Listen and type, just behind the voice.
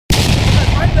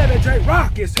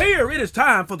J-Rocc is here. It is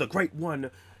time for the great one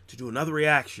to do another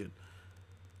reaction.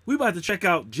 We about to check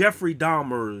out Jeffrey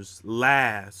Dahmer's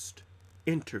last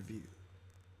interview.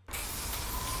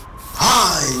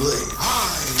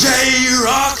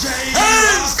 J-Rocc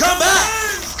has come back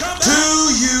to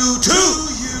you too.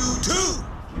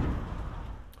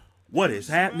 What is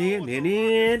happening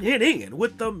in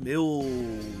with the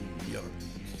millions?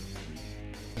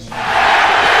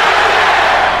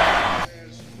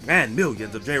 And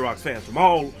millions of J-Rocc's fans from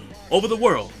all over the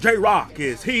world. J-Rocc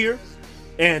is here.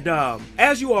 And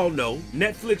as you all know,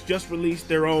 Netflix just released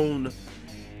their own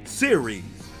series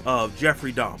of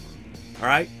Jeffrey Dahmer. All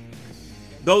right?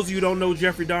 Those of you who don't know who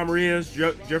Jeffrey Dahmer is,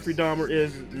 Jeffrey Dahmer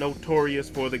is notorious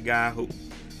for the guy who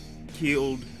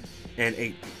killed and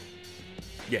ate people.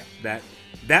 Yeah,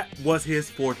 that was his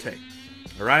forte.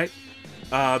 All right?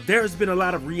 There's been a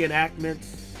lot of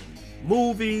reenactments,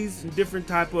 movies, and different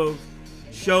type of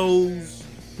shows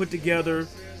put together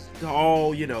to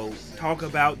all, you know, talk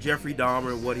about Jeffrey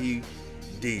Dahmer and what he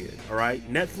did. All right,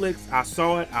 Netflix, I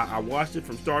saw it, I watched it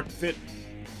from start to finish.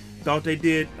 Thought they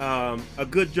did a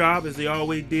good job, as they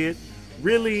always did.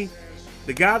 Really,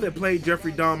 the guy that played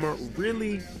Jeffrey Dahmer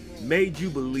really made you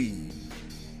believe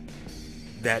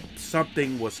that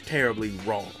something was terribly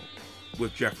wrong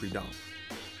with Jeffrey Dahmer.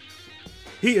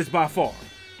 He is by far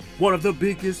one of the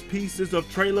biggest pieces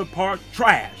of trailer park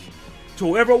trash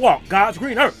to ever walk God's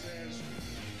green earth.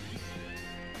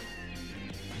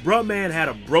 Bruh man had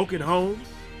a broken home.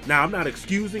 Now, I'm not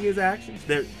excusing his actions.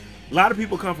 A lot of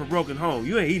people come from broken home.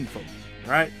 You ain't eating folks,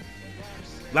 right?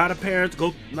 A lot of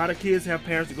kids have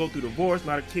parents who go through divorce. A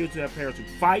lot of kids have parents who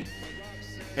fight.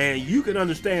 And you can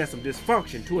understand some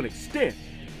dysfunction to an extent.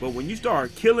 But when you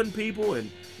start killing people and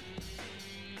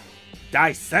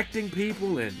dissecting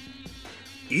people and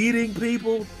eating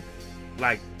people,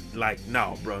 like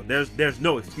no, bro. There's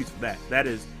no excuse for that. That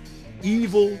is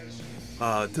evil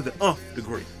to the nth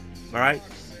degree. All right.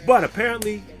 But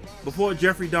apparently, before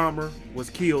Jeffrey Dahmer was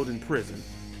killed in prison,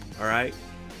 all right,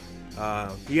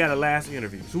 he had a last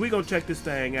interview. So we're gonna check this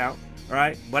thing out. All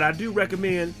right. But I do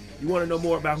recommend, you want to know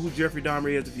more about who Jeffrey Dahmer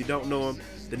is if you don't know him,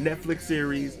 the Netflix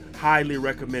series, highly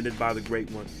recommended by the great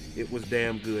one. It was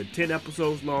damn good. 10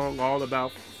 episodes long, all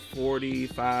about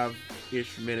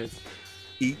 45-ish minutes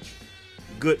each.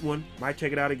 Good one. Might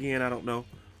check it out again, I don't know.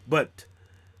 But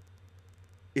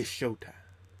it's showtime.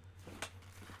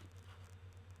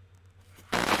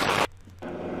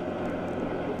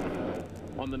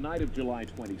 On the night of July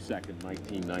 22nd,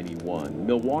 1991,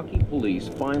 Milwaukee police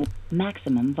finally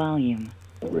maximum volume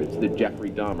that Jeffrey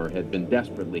Dahmer had been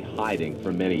desperately hiding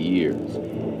for many years.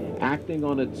 Acting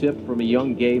on a tip from a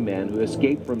young gay man who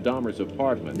escaped from Dahmer's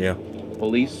apartment,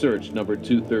 police searched number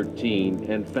 213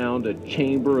 and found a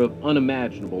chamber of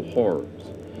unimaginable horrors.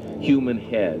 Human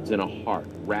heads and a heart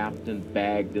wrapped and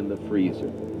bagged in the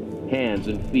freezer. Hands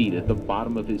and feet at the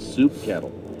bottom of his soup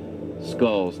kettle.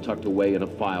 Skulls tucked away in a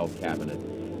file cabinet.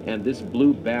 And this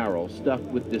blue barrel stuffed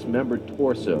with dismembered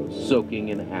torsos soaking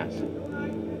in acid.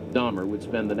 Dahmer would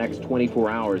spend the next 24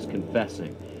 hours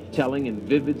confessing, telling in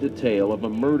vivid detail of a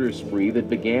murder spree that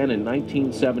began in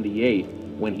 1978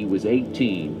 when he was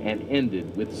 18 and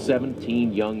ended with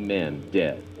 17 young men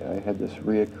dead. I had this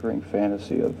reoccurring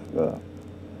fantasy of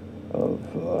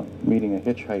meeting a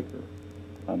hitchhiker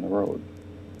on the road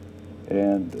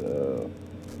and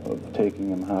of taking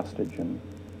him hostage and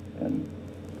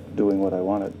doing what I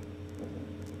wanted.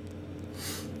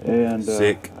 And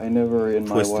I never in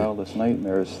my wildest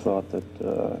nightmares thought that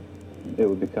it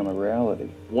would become a reality.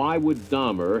 Why would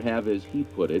Dahmer have, as he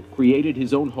put it, created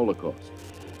his own Holocaust?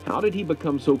 How did he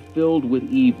become so filled with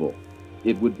evil?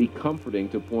 It would be comforting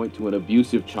to point to an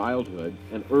abusive childhood,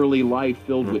 an early life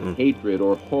filled with hatred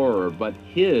or horror, but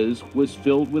his was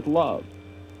filled with love.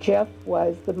 Jeff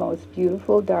was the most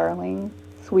beautiful, darling,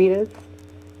 sweetest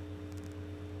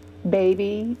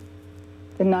baby,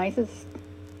 the nicest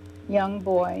young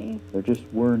boy. There just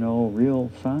were no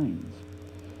real signs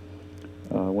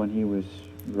when he was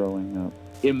growing up.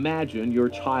 Imagine your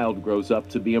child grows up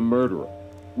to be a murderer.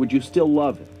 Would you still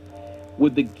love him?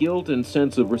 Would the guilt and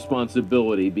sense of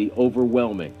responsibility be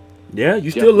overwhelming? Yeah, you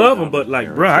still love him, but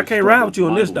like, bro, I can't ride with you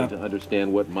on this stuff. To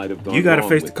understand what might have gone you got to wrong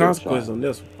face with the consequences child. on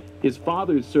this one. His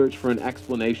father's search for an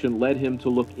explanation led him to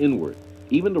look inward,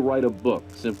 even to write a book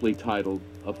simply titled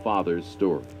A Father's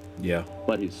Story. Yeah.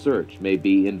 But his search may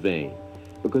be in vain,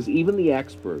 because even the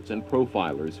experts and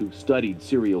profilers who've studied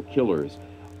serial killers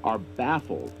are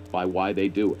baffled by why they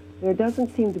do it. There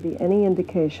doesn't seem to be any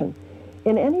indication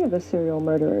in any of the serial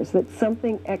murderers that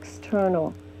something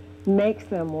external makes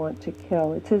them want to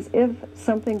kill. It's as if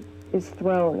something is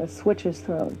thrown, a switch is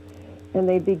thrown, and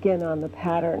they begin on the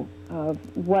pattern of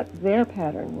what their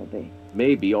pattern will be.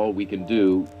 Maybe all we can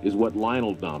do is what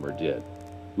Lionel Dahmer did.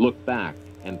 Look back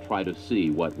and try to see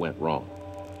what went wrong.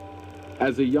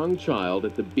 As a young child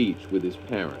at the beach with his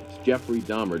parents, Jeffrey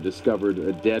Dahmer discovered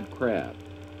a dead crab.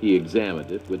 He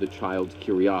examined it with a child's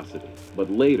curiosity,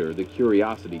 but later the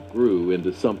curiosity grew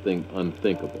into something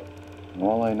unthinkable.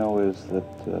 All I know is that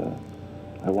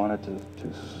I wanted to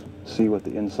see what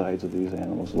the insides of these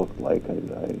animals looked like.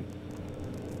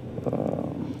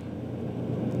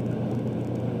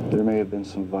 There may have been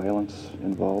some violence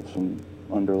involved, some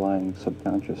underlying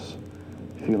subconscious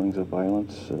feelings of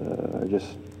violence.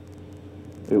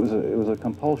 It was a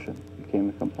compulsion. It became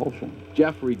a compulsion.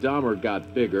 Jeffrey Dahmer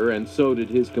got bigger, and so did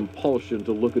his compulsion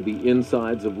to look at the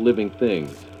insides of living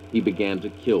things. He began to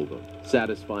kill them,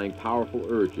 satisfying powerful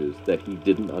urges that he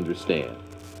didn't understand.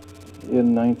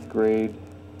 In 9th grade,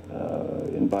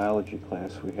 in biology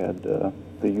class, we had the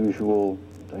usual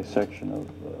dissection of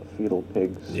fetal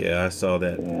pigs. Yeah, I saw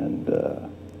that. And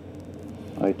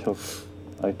I took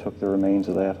the remains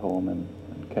of that home and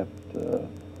kept the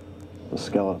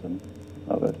skeleton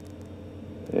of it.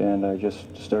 And I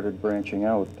just started branching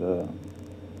out.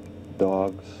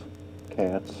 Dogs,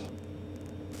 cats.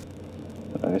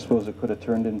 I suppose it could have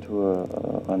turned into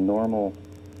a normal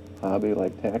hobby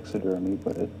like taxidermy,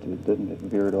 but it didn't. It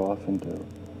veered off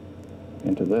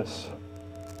into this.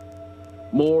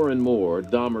 More and more,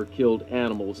 Dahmer killed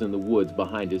animals in the woods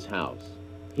behind his house.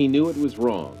 He knew it was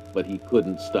wrong, but he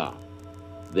couldn't stop.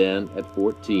 Then, at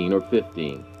 14 or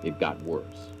 15, it got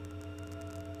worse.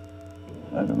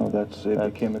 I don't know,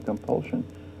 it became a compulsion,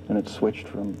 and it switched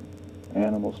from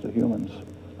animals to humans.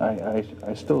 I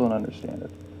still don't understand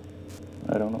it.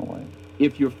 I don't know why.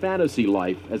 If your fantasy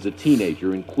life as a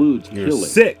teenager includes You're killing,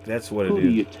 sick, that's what it who is. do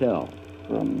you tell?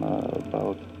 From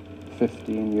about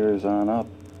 15 years on up,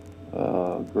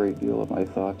 a great deal of my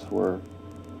thoughts were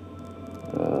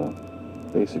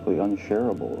basically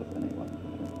unshareable with anyone.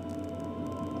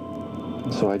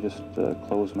 So I just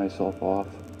closed myself off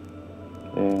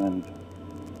and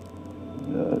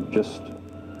just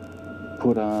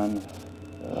put on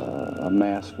a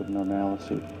mask of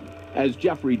normalcy. As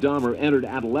Jeffrey Dahmer entered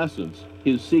adolescence,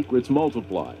 his secrets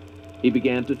multiplied. He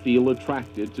began to feel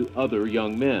attracted to other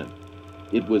young men.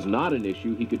 It was not an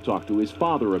issue he could talk to his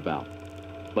father about,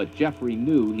 but Jeffrey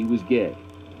knew he was gay.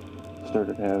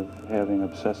 Started having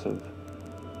obsessive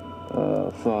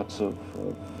thoughts of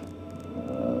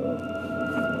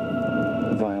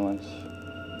violence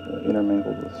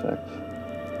intermingled with sex.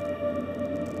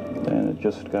 And it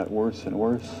just got worse and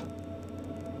worse.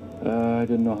 I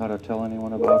didn't know how to tell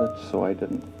anyone about it, so I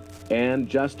didn't. And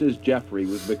just as Jeffrey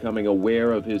was becoming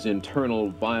aware of his internal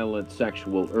violent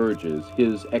sexual urges,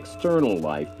 his external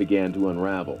life began to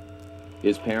unravel.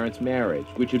 His parents' marriage,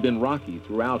 which had been rocky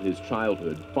throughout his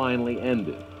childhood, finally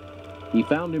ended. He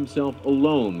found himself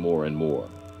alone more and more.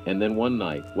 And then one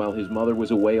night, while his mother was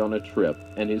away on a trip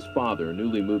and his father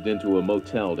newly moved into a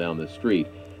motel down the street,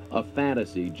 a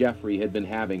fantasy Jeffrey had been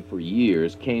having for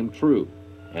years came true,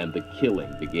 and the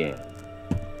killing began.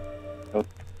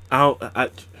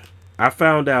 I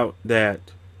found out that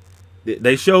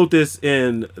they showed this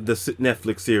in the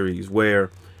Netflix series where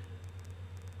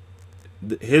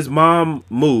his mom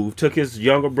moved, took his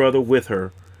younger brother with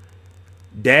her.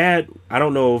 Dad, I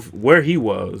don't know where he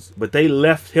was, but they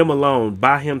left him alone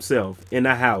by himself in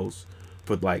the house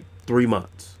for like 3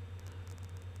 months.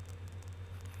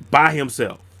 By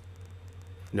himself.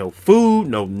 No food,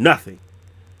 no nothing.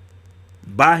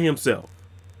 By himself.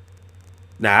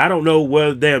 Now, I don't know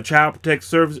whether damn Child Protective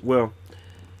Service, well,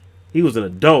 he was an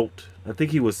adult. I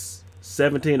think he was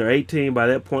 17 or 18 by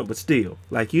that point, but still,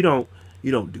 like, you don't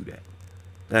do that.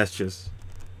 That's just,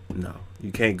 no,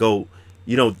 you can't go,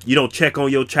 you don't check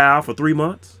on your child for 3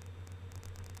 months.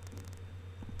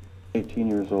 18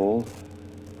 years old,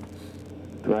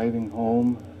 driving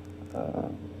home,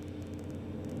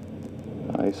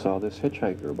 I saw this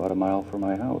hitchhiker about a mile from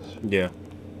my house. Yeah.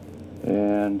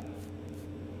 And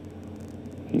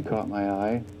he caught my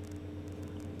eye.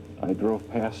 I drove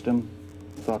past him,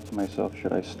 thought to myself,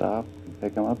 should I stop and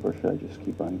pick him up or should I just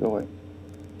keep on going?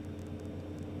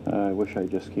 I wish I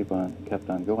just kept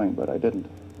on going, but I didn't.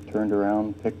 Turned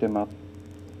around, picked him up,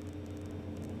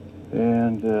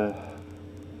 and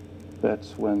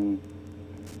that's when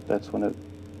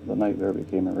the nightmare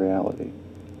became a reality.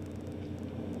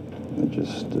 It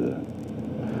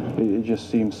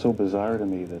just seemed so bizarre to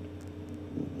me that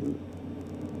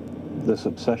this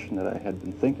obsession that I had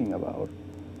been thinking about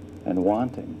and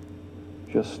wanting,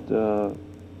 just all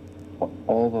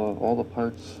the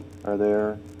parts are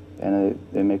there, and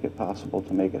they make it possible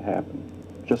to make it happen.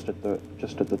 Just at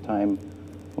the time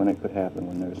when it could happen,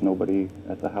 when there's nobody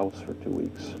at the house for 2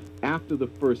 weeks. After the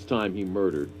first time he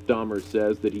murdered, Dahmer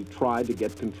says that he tried to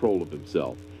get control of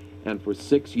himself, and for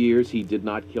 6 years he did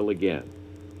not kill again.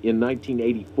 In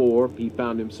 1984, he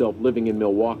found himself living in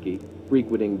Milwaukee,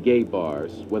 frequenting gay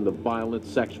bars, when the violent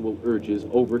sexual urges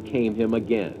overcame him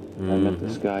again. I met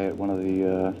this guy at one of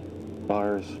the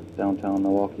bars, downtown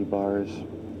Milwaukee bars.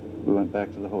 We went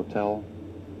back to the hotel,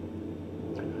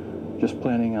 just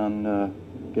planning on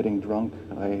getting drunk.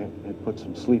 I had put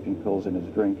some sleeping pills in his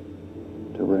drink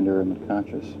to render him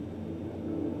unconscious,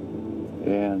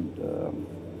 and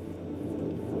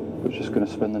was just going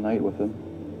to spend the night with him.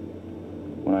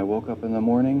 When I woke up in the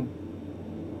morning,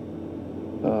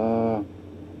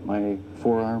 my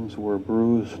forearms were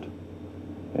bruised,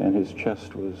 and his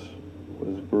chest was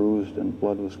bruised, and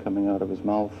blood was coming out of his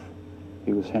mouth.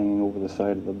 He was hanging over the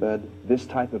side of the bed. This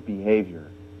type of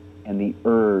behavior and the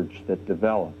urge that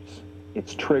develops,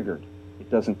 it's triggered. It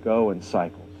doesn't go in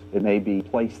cycles. It may be a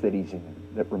place that he's in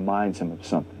that reminds him of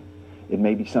something. It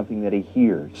may be something that he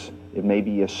hears. It may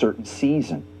be a certain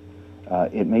season.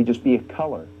 It may just be a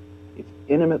color. It's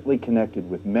intimately connected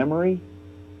with memory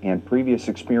and previous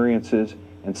experiences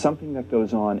and something that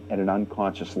goes on at an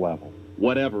unconscious level.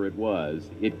 Whatever it was,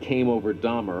 it came over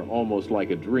Dahmer almost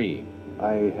like a dream.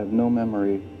 I have no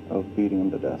memory of beating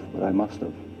him to death, but I must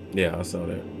have. Yeah, I saw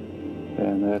that.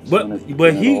 And that's but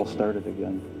when it all started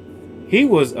again. He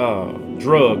was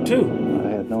drugged too. I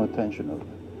had no intention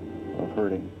of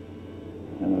hurting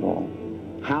him at all.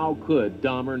 How could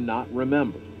Dahmer not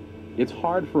remember? It's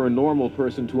hard for a normal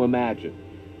person to imagine,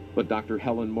 but Dr.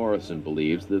 Helen Morrison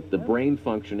believes that the brain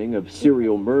functioning of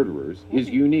serial murderers is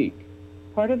unique.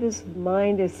 Part of his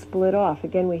mind is split off.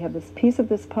 Again, we have this piece of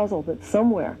this puzzle that's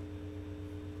somewhere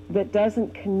that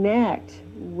doesn't connect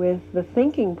with the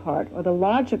thinking part or the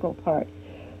logical part.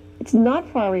 It's not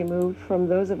far removed from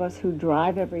those of us who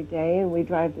drive every day and we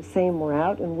drive the same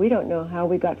route and we don't know how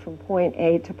we got from point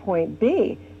A to point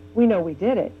B. We know we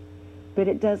did it, but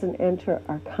it doesn't enter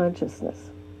our consciousness.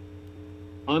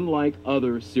 Unlike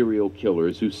other serial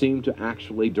killers who seem to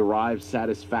actually derive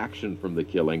satisfaction from the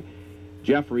killing,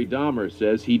 Jeffrey Dahmer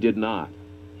says he did not.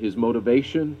 His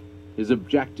motivation, his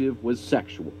objective was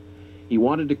sexual. He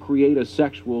wanted to create a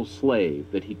sexual slave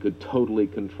that he could totally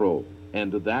control.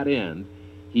 And to that end,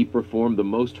 he performed the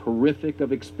most horrific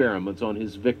of experiments on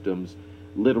his victims,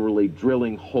 literally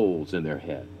drilling holes in their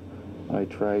head. I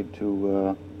tried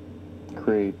to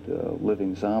create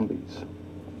living zombies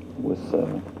with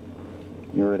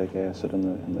uric acid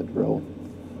in the drill.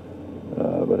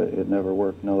 But it never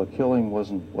worked. No, the killing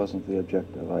wasn't the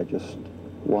objective. I just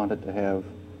wanted to have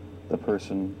the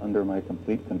person under my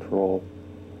complete control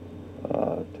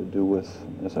to do with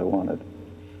as I wanted.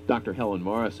 Dr. Helen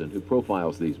Morrison, who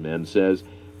profiles these men, says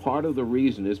part of the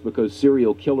reason is because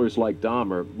serial killers like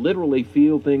Dahmer literally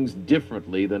feel things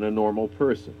differently than a normal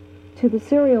person. To the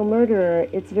serial murderer,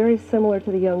 it's very similar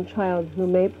to the young child who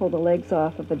may pull the legs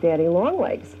off of a daddy long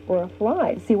legs or a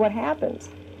fly to see what happens.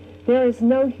 There is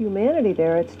no humanity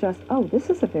there. It's just, oh, this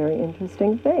is a very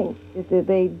interesting thing.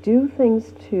 They do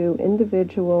things to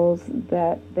individuals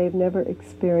that they've never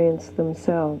experienced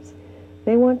themselves.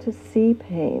 They want to see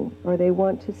pain, or they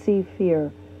want to see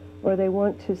fear, or they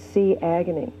want to see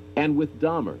agony. And with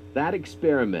Dahmer, that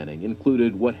experimenting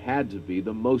included what had to be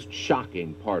the most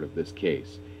shocking part of this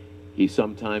case. He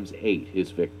sometimes ate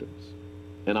his victims.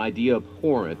 An idea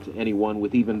abhorrent to anyone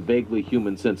with even vaguely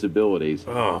human sensibilities.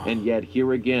 And yet,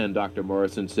 here again, Dr.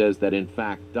 Morrison says that, in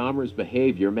fact, Dahmer's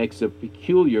behavior makes a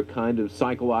peculiar kind of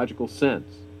psychological sense.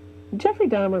 Jeffrey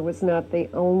Dahmer was not the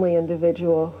only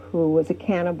individual who was a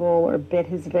cannibal or bit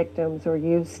his victims or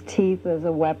used teeth as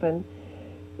a weapon.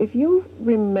 If you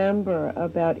remember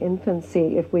about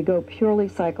infancy, if we go purely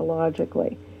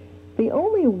psychologically, the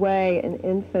only way an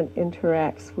infant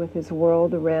interacts with his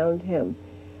world around him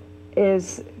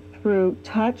is through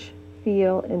touch,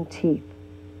 feel, and teeth.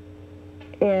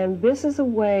 And this is a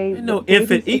way no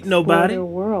infant eat nobody. Their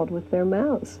world with their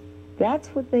mouths. That's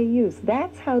what they use.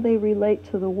 That's how they relate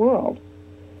to the world.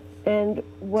 And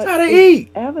what is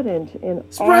evident in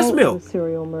all of the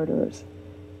serial murderers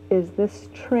is this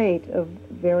trait of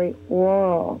very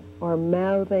oral, or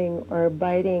mouthing, or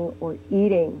biting, or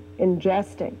eating,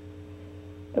 ingesting,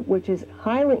 which is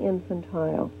highly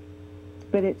infantile,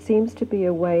 but it seems to be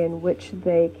a way in which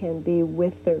they can be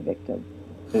with their victim.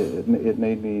 It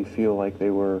made me feel like they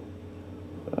were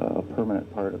a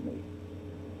permanent part of me.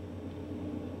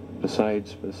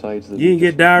 Besides the you didn't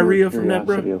get diarrhea from that,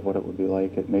 bro? Of what it would be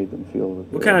like, it made them feel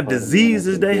that what kind of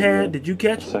diseases they had? Did you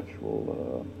catch?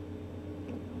 Sexual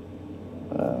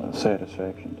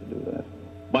satisfaction to do that.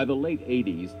 By the late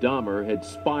 80s, Dahmer had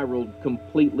spiraled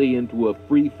completely into a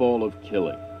free fall of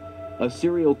killing. A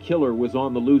serial killer was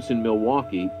on the loose in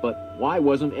Milwaukee, but why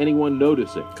wasn't anyone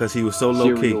noticing? Because he was so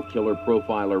low-key. Serial killer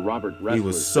profiler Robert Ressler he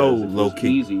was so says it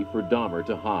low-key. was easy for Dahmer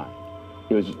to hide.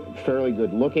 He was fairly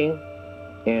good looking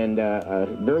and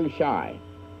very shy.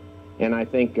 And I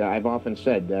think I've often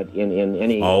said that in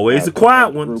any always the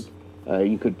quiet ones. Group,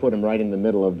 you could put him right in the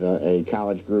middle of a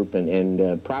college group,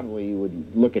 and probably you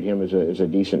would look at him as a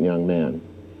decent young man.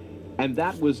 And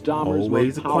that was Dahmer's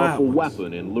most powerful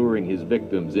weapon in luring his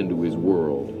victims into his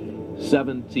world.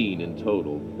 17 in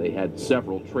total, they had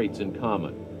several traits in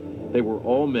common. They were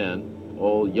all men,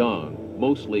 all young,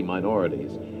 mostly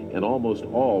minorities, and almost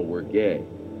all were gay.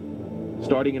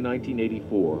 Starting in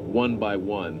 1984, one by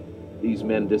one, these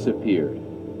men disappeared.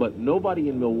 But nobody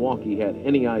in Milwaukee had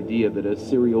any idea that a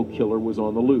serial killer was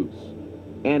on the loose.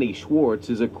 Annie Schwartz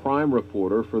is a crime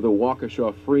reporter for the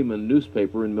Waukesha Freeman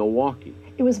newspaper in Milwaukee.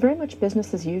 It was very much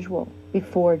business as usual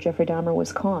before Jeffrey Dahmer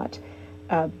was caught.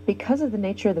 Because of the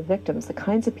nature of the victims, the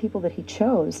kinds of people that he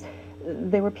chose,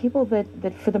 they were people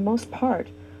that for the most part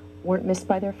weren't missed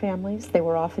by their families. They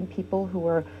were often people who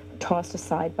were tossed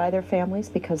aside by their families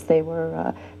because they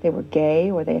were gay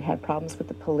or they had had problems with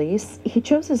the police. He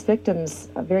chose his victims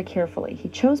very carefully. He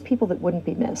chose people that wouldn't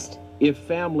be missed. If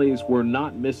families were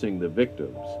not missing the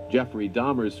victims, Jeffrey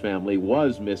Dahmer's family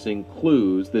was missing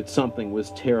clues that something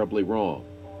was terribly wrong.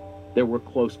 There were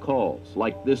close calls,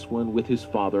 like this one with his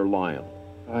father, Lionel.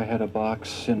 I had a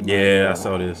box in my I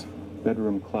saw this.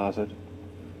 bedroom closet,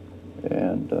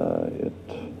 and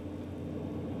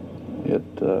it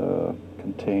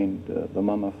contained the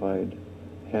mummified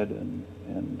head and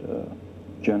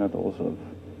genitals of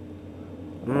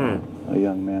a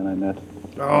young man I met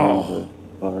in one of the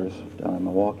bars down in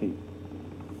Milwaukee.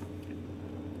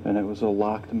 And it was a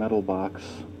locked metal box.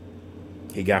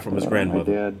 He got from his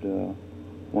grandmother. My dad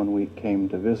one week came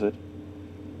to visit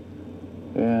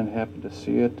and happened to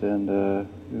see it and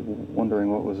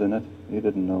wondering what was in it. He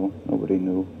didn't know. Nobody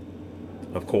knew.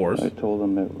 Of course. I told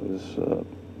him it was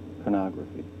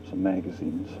pornography, some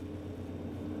magazines.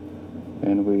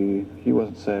 And he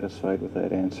wasn't satisfied with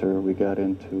that answer. We got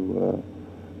into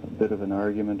a bit of an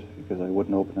argument because I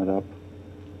wouldn't open it up.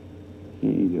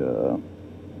 He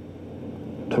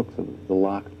took the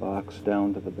locked box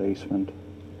down to the basement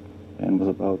and was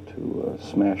about to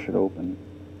smash it open.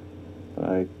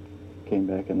 I came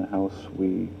back in the house.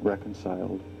 We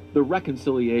reconciled. The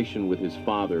reconciliation with his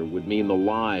father would mean the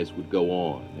lies would go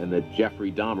on and that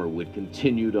Jeffrey Dahmer would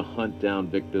continue to hunt down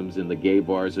victims in the gay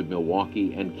bars of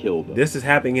Milwaukee and kill them. This is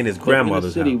happening in his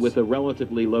grandmother's house. In a city house. with a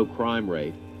relatively low crime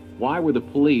rate, why were the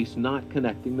police not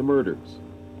connecting the murders?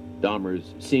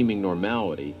 Dahmer's seeming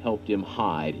normality helped him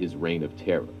hide his reign of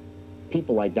terror.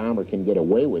 People like Dahmer can get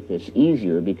away with this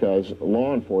easier because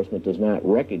law enforcement does not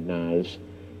recognize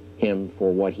him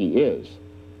for what he is.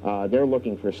 They're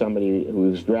looking for somebody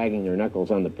who's dragging their knuckles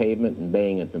on the pavement and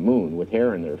baying at the moon with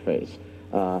hair in their face.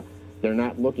 They're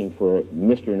not looking for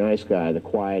Mr. Nice Guy, the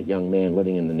quiet young man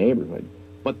living in the neighborhood.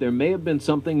 But there may have been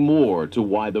something more to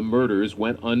why the murders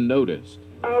went unnoticed.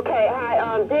 Okay, hi,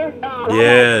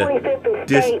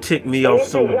 this ticked me off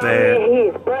so bad. He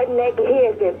is butt naked, he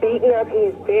has been beaten up,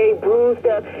 he's very bruised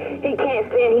up, he can't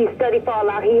stand, he's study fall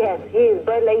out, he is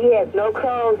butt naked, he has no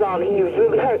clothes on, he was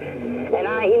really hurt. And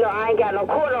I ain't got no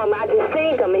corner on him, I just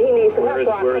seen him, and he needs some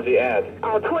help. Where is he at?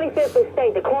 On 25th and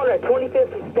State, the corner of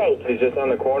 25th and State. He's just on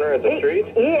the corner of the street?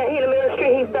 Yeah, he in the middle of the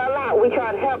street, he fell out, we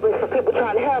trying to help him, some people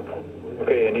trying to help him.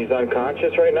 Okay, and he's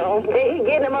unconscious right now? He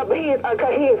getting him up, he is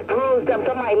bruised up,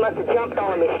 somebody must have jumped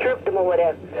on him and stripped him or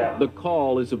whatever. The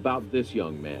call is about this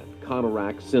young man,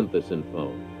 Conorack Synthesis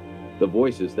phone. The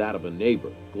voice is that of a neighbor,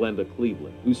 Glenda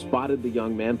Cleveland, who spotted the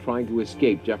young man trying to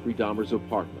escape Jeffrey Dahmer's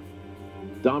apartment.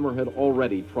 Dahmer had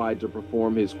already tried to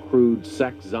perform his crude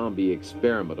sex zombie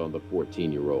experiment on the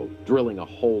 14-year-old, drilling a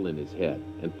hole in his head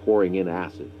and pouring in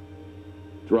acid.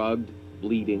 Drugged,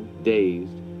 bleeding,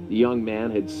 dazed, the young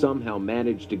man had somehow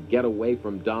managed to get away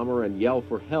from Dahmer and yell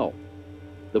for help.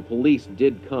 The police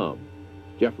did come.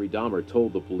 Jeffrey Dahmer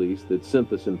told the police that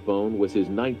Synthesis phone was his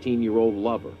 19-year-old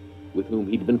lover, with whom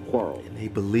he'd been quarreling. And he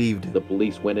believed. The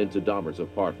police went into Dahmer's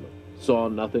apartment, saw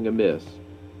nothing amiss,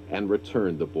 and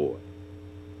returned the boy.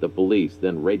 The police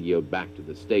then radioed back to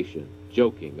the station,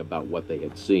 joking about what they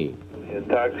had seen. The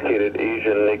intoxicated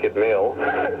Asian naked male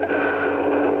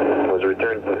was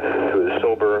returned to his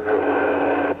sober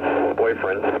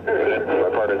boyfriend. My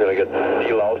partner's going to get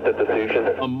deloused at the station.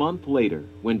 A month later,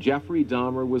 when Jeffrey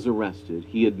Dahmer was arrested,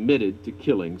 he admitted to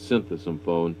killing Synthesis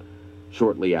phone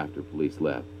shortly after police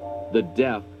left. The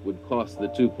death would cost the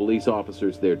two police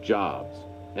officers their jobs,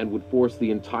 and would force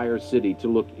the entire city to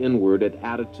look inward at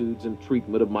attitudes and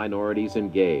treatment of minorities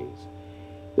and gays.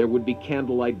 There would be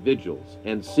candlelight vigils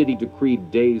and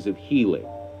city-decreed days of healing,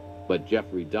 but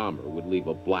Jeffrey Dahmer would leave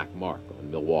a black mark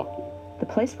on Milwaukee. The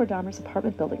place where Dahmer's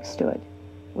apartment building stood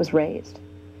was raised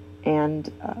and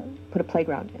put a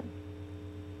playground in.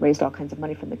 Raised all kinds of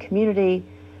money from the community,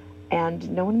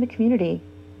 and no one in the community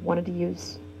wanted to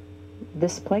use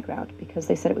this playground because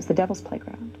they said it was the devil's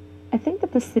playground. I think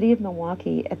that the city of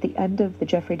Milwaukee, at the end of the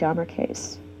Jeffrey Dahmer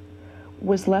case,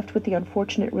 was left with the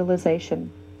unfortunate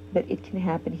realization that it can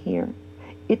happen here.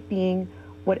 It being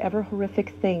whatever horrific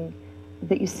thing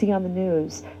that you see on the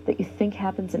news that you think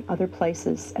happens in other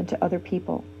places and to other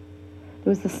people.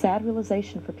 There was the sad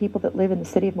realization for people that live in the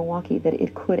city of Milwaukee that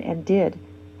it could and did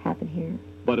happen here.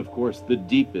 But of course, the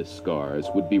deepest scars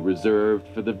would be reserved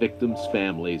for the victims'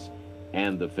 families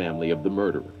and the family of the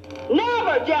murderer.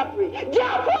 Never, Jeffrey!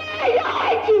 Jeffrey!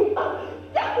 I hate you!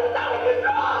 Jeffrey's out of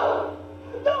control!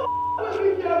 Don't with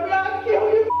me, Jeffrey! I'll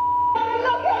kill you!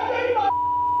 Look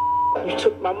at me! You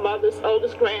took my mother's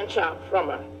oldest grandchild from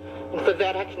her, and for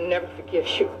that I can never forgive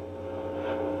you.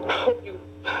 I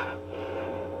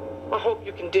hope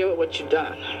you can deal with what you've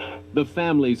done. The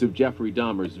families of Jeffrey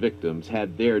Dahmer's victims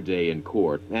had their day in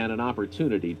court and an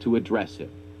opportunity to address him.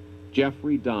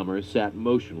 Jeffrey Dahmer sat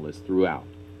motionless throughout.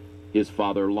 His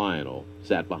father, Lionel,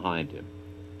 sat behind him.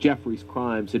 Jeffrey's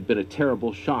crimes had been a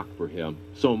terrible shock for him,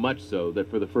 so much so that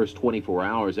for the first 24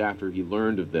 hours after he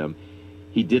learned of them,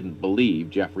 he didn't believe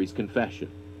Jeffrey's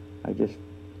confession.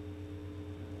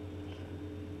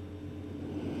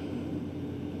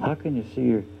 How can you see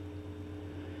your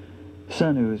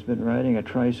son who's been riding a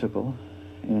tricycle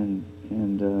and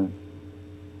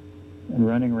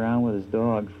running around with his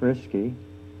dog Frisky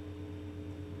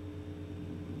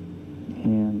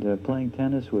and playing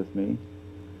tennis with me,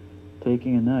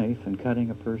 taking a knife and cutting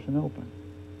a person open,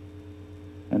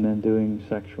 and then doing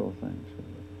sexual things with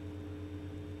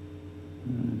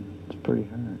it? It's pretty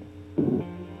hard.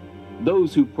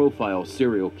 Those who profile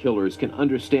serial killers can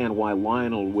understand why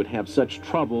Lionel would have such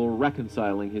trouble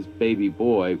reconciling his baby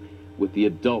boy with the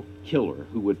adult killer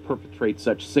who would perpetrate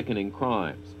such sickening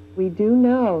crimes. We do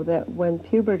know that when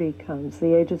puberty comes,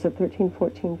 the ages of 13,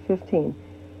 14, 15,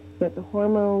 that the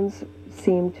hormones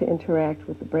seem to interact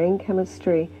with the brain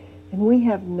chemistry, and we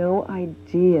have no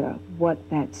idea what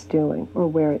that's doing or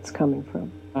where it's coming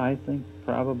from. I think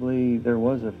probably there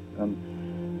was a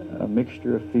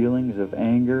mixture of feelings of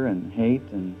anger and hate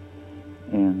and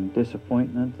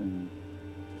disappointment and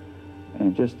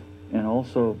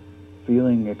also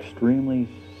feeling extremely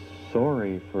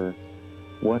sorry for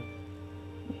what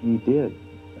he did.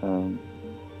 You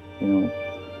know,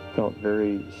 felt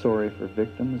very sorry for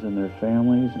victims and their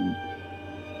families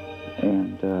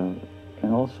and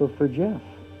also for Jeff,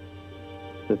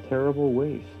 the terrible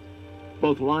waste.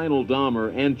 Both Lionel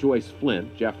Dahmer and Joyce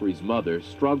Flint, Jeffrey's mother,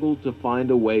 struggled to find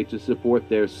a way to support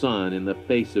their son in the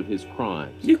face of his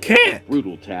crimes. You can't! A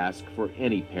brutal task for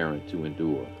any parent to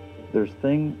endure. There's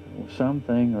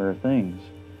something or things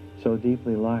so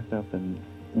deeply locked up in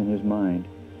his mind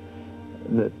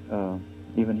that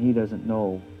even he doesn't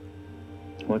know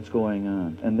what's going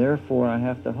on. And therefore, I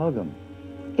have to hug him.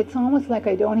 It's almost like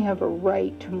I don't have a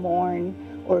right to mourn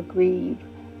or grieve,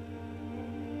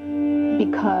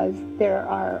 because there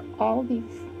are all these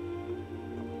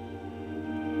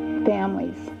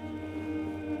families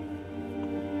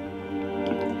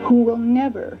who will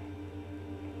never,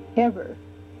 ever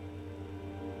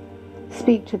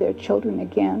speak to their children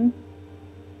again.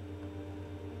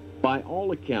 By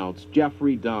all accounts,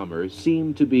 Jeffrey Dahmer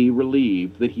seemed to be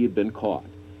relieved that he had been caught.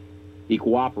 He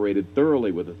cooperated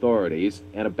thoroughly with authorities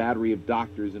and a battery of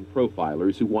doctors and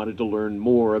profilers who wanted to learn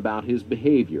more about his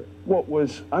behavior. What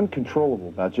was uncontrollable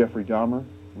about Jeffrey Dahmer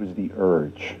was the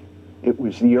urge. It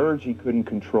was the urge he couldn't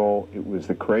control. It was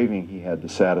the craving he had to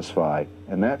satisfy.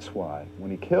 And that's why when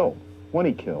he killed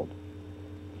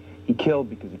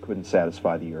because he couldn't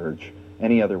satisfy the urge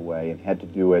any other way and had to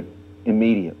do it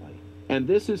immediately. And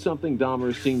this is something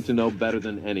Dahmer seemed to know better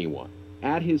than anyone.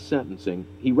 At his sentencing,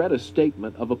 he read a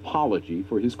statement of apology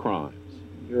for his crimes.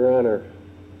 Your Honor,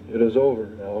 it is over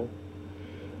now.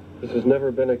 This has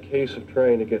never been a case of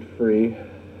trying to get free.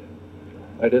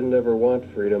 I didn't ever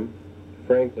want freedom.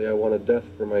 Frankly, I wanted death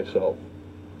for myself.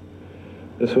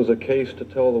 This was a case to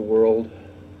tell the world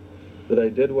that I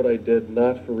did what I did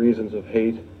not for reasons of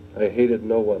hate. I hated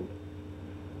no one.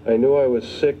 I knew I was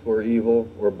sick or evil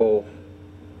or both.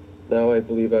 Now I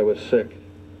believe I was sick.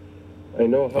 I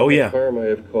know how much harm I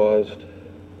have caused.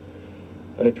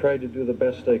 I tried to do the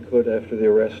best I could after the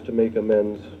arrest to make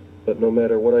amends, but no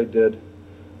matter what I did,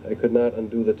 I could not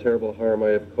undo the terrible harm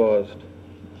I have caused.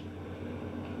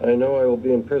 I know I will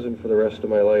be in prison for the rest of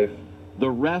my life. The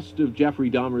rest of Jeffrey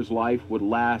Dahmer's life would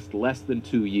last less than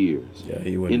 2 years. Yeah,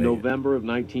 he wouldn't In make it. November of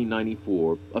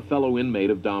 1994, a fellow inmate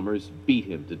of Dahmer's beat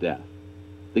him to death.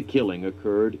 The killing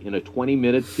occurred in a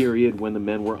 20-minute period when the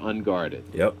men were unguarded.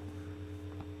 Yep.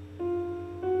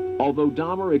 Although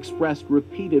Dahmer expressed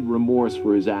repeated remorse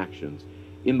for his actions,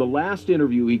 in the last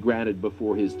interview he granted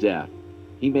before his death,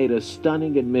 he made a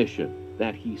stunning admission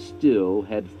that he still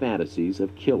had fantasies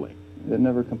of killing. It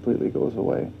never completely goes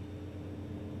away.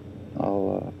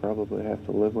 I'll probably have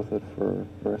to live with it for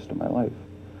the rest of my life.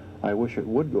 I wish it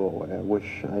would go away. I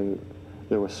wish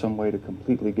there was some way to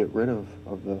completely get rid of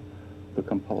the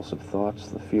compulsive thoughts,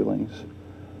 the feelings.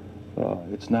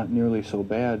 It's not nearly so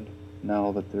bad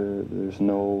now that there's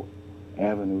no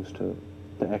avenues to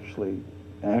actually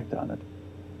act on it.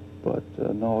 But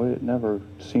no, it never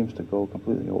seems to go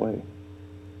completely away.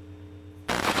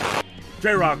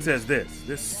 J-Rocc says this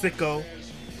sicko,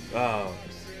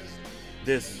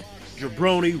 this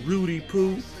jabroni Rudy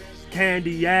Poo,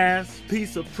 candy ass,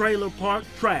 piece of trailer park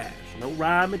trash. No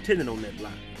rhyme intended on that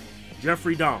line.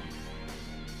 Jeffrey Dahmer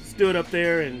stood up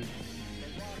there and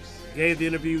gave the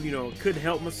interview, you know, couldn't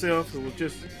help myself. It was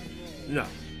just, no.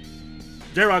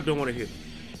 J-Rocc don't want to hear it.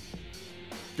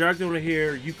 J-Rocc don't want to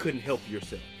hear you couldn't help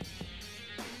yourself.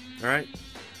 All right?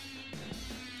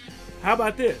 How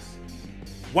about this?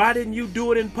 Why didn't you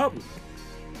do it in public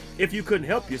if you couldn't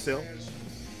help yourself?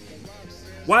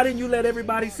 Why didn't you let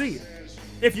everybody see it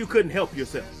if you couldn't help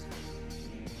yourself?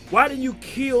 Why didn't you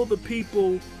kill the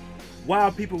people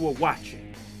while people were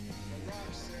watching?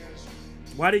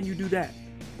 Why didn't you do that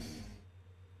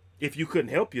if you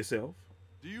couldn't help yourself?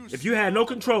 If you had no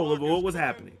control over what was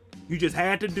happening, you just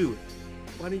had to do it.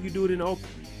 Why didn't you do it in the open?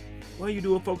 Why didn't you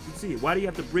do it folks could see it? Why do you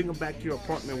have to bring them back to your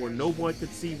apartment where no one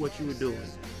could see what you were doing?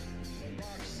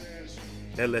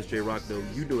 That lets J-Rocc know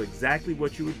you knew exactly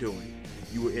what you were doing.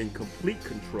 You were in complete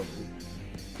control.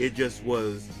 It just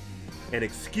was an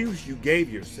excuse you gave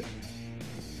yourself.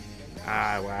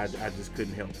 I just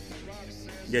couldn't help it.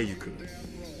 Yeah, you could.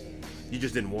 You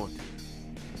just didn't want to.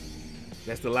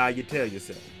 That's the lie you tell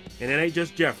yourself. And it ain't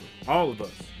just Jeffrey. All of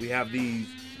us. We have these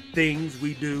things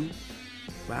we do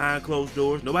behind closed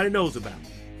doors nobody knows about.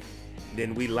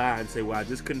 Then we lie and say, well, I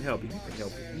just couldn't help it. You could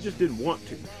help it. You just didn't want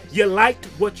to. You liked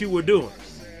what you were doing.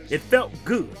 It felt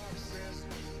good.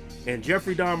 And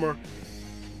Jeffrey Dahmer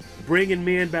bringing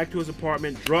men back to his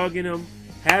apartment, drugging them,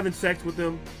 having sex with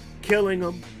them, killing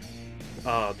them,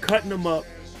 cutting them up,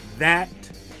 that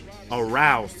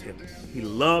aroused him. He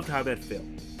loved how that felt.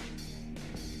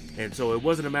 And so it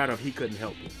wasn't a matter of he couldn't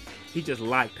help it. He just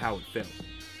liked how it felt.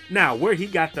 Now, where he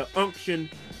got the unction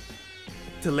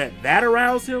to let that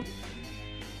arouse him,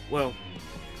 well,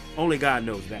 only God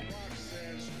knows that.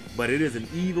 But it is an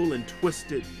evil and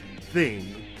twisted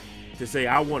thing to say,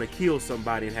 I want to kill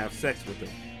somebody and have sex with them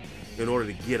in order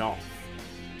to get off.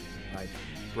 Like,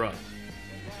 bruh.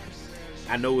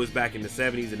 I know it was back in the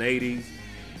 70s and 80s.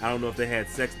 I don't know if they had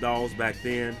sex dolls back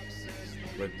then.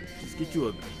 But just get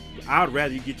you I would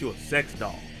rather you get you a sex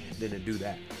doll than to do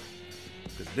that.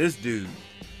 Because this dude,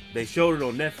 they showed it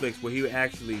on Netflix where he would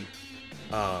actually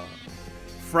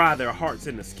fry their hearts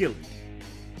in the skillet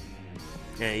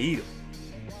and eat them.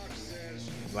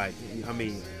 Like, I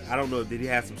mean, I don't know, did he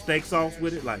have some steak sauce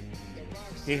with it? Like,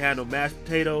 he had no mashed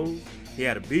potatoes. He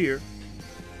had a beer.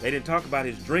 They didn't talk about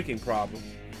his drinking problem.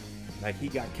 Like, he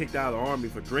got kicked out of the army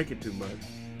for drinking too much.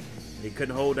 He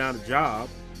couldn't hold down a job.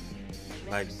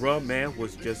 Like, bruh, man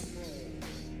was just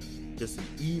an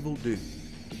evil dude.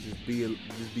 Just be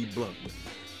blunt with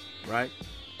it, right?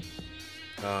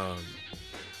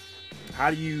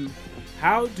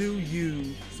 How do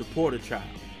you support a child?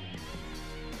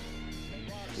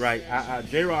 Right,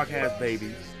 J-Rocc has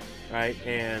babies, right,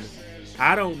 and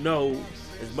I don't know,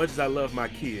 as much as I love my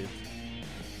kids,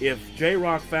 if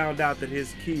J-Rocc found out that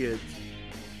his kids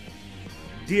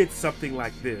did something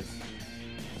like this,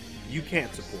 you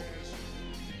can't support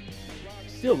them.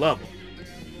 Still love them.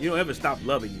 You don't ever stop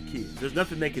loving your kids. There's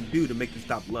nothing they can do to make you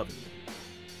stop loving them.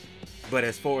 But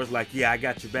as far as like, yeah, I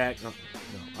got your back, no,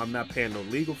 I'm not paying no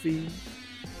legal fees.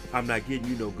 I'm not getting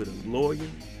you no good lawyer.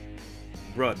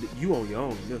 Bruh, you on your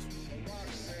own in this one.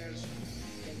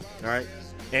 Alright?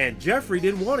 And Jeffrey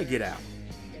didn't want to get out.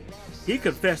 He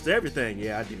confessed to everything.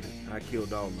 Yeah, I did it. I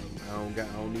killed all of them.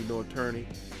 I don't need no attorney.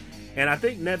 And I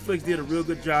think Netflix did a real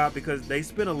good job because they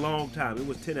spent a long time. It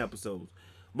was 10 episodes.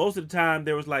 Most of the time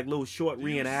there was like little short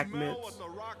reenactments,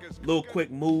 little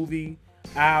quick movie,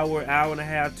 hour and a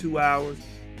half, 2 hours.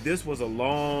 This was a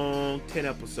long 10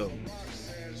 episodes.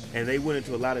 And they went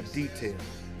into a lot of detail.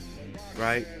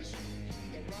 Right?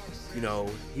 You know,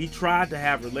 he tried to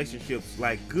have relationships,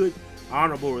 like good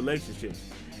honorable relationships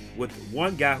with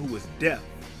one guy who was deaf.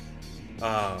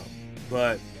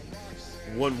 But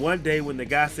one day when the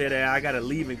guy said, hey, I gotta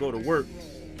leave and go to work,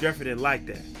 Jeffrey didn't like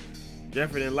that.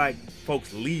 Jeffrey didn't like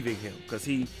folks leaving him because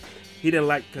he didn't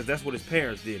like, because that's what his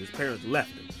parents did. His parents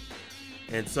left him.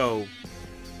 And so,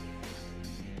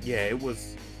 yeah, it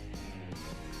was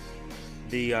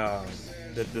the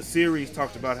series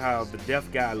talked about how the deaf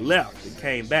guy left and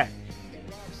came back.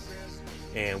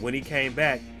 And when he came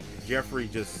back, Jeffrey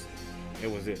just, it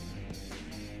was it.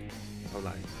 I'm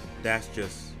like, that's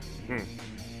just,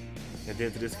 And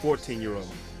then to this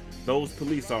 14-year-old, those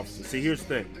police officers. See, here's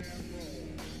the thing.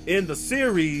 In the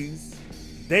series,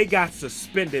 they got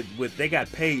suspended with, they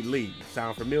got paid leave.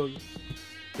 Sound familiar?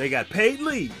 They got paid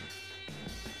leave.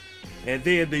 And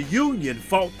then the union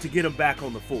fought to get them back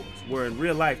on the force, where in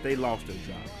real life, they lost their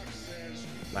job.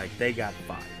 Like, they got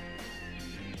fired.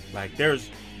 Like, there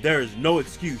is no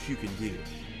excuse you can give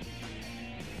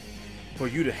for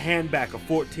you to hand back a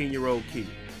 14-year-old kid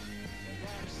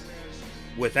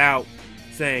without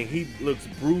saying he looks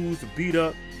bruised, beat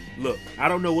up. Look, I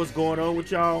don't know what's going on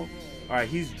with y'all. All right,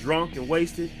 he's drunk and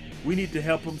wasted. We need to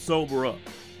help him sober up.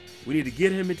 We need to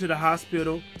get him into the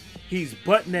hospital. He's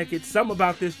butt naked. Something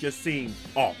about this just seems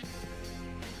off.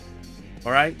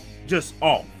 All right, just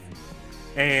off.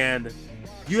 And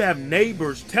you have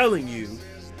neighbors telling you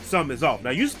something is off. Now,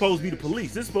 you're supposed to be the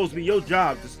police. This is supposed to be your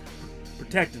job to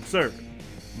protect and serve.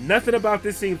 Nothing about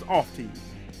this seems off to you.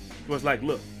 So it's like,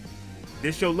 look,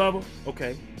 this your lover?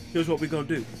 Okay, here's what we're going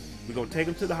to do. We're going to take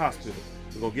him to the hospital.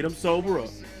 We're going to get him sober up.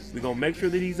 We're going to make sure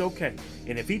that he's okay.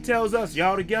 And if he tells us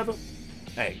y'all together,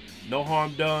 hey, no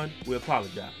harm done. We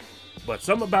apologize. But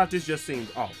something about this just seems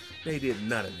off. They did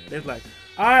none of that. They're like,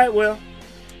 all right, well,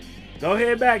 go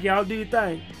ahead back. Y'all do your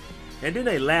thing. And then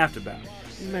they laughed about it.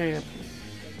 Man,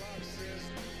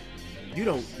 you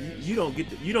don't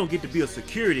get to be a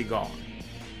security guard,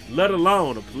 let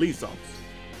alone a police officer.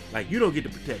 Like, you don't get to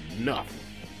protect nothing.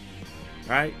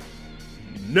 Right?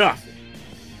 Nothing.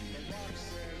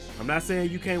 I'm not saying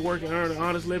you can't work and earn an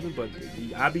honest living, but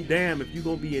I'd be damned if you're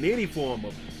going to be in any form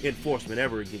of enforcement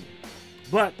ever again.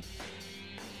 But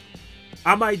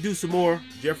I might do some more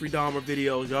Jeffrey Dahmer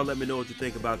videos. Y'all let me know what you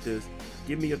think about this.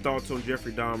 Give me your thoughts on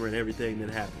Jeffrey Dahmer and everything that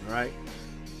happened, all right?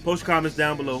 Post your comments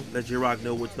down below. Let J-Rocc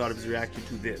know what you thought of his reaction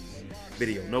to this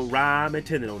video. No rhyme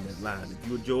intended on that line. If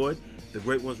you enjoyed the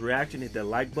Great One's reaction, hit that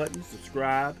like button,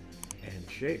 subscribe, and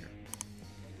share.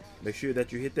 Make sure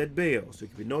that you hit that bell so you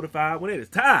can be notified when it is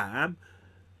time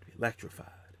to be electrified.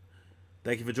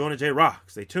 Thank you for joining J-Rocc.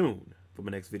 Stay tuned for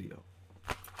my next video.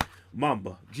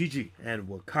 Mamba, Gigi, and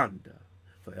Wakanda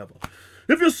forever.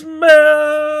 If you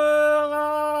smell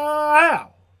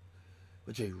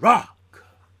what J-Rocc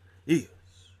is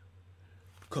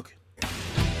cooking.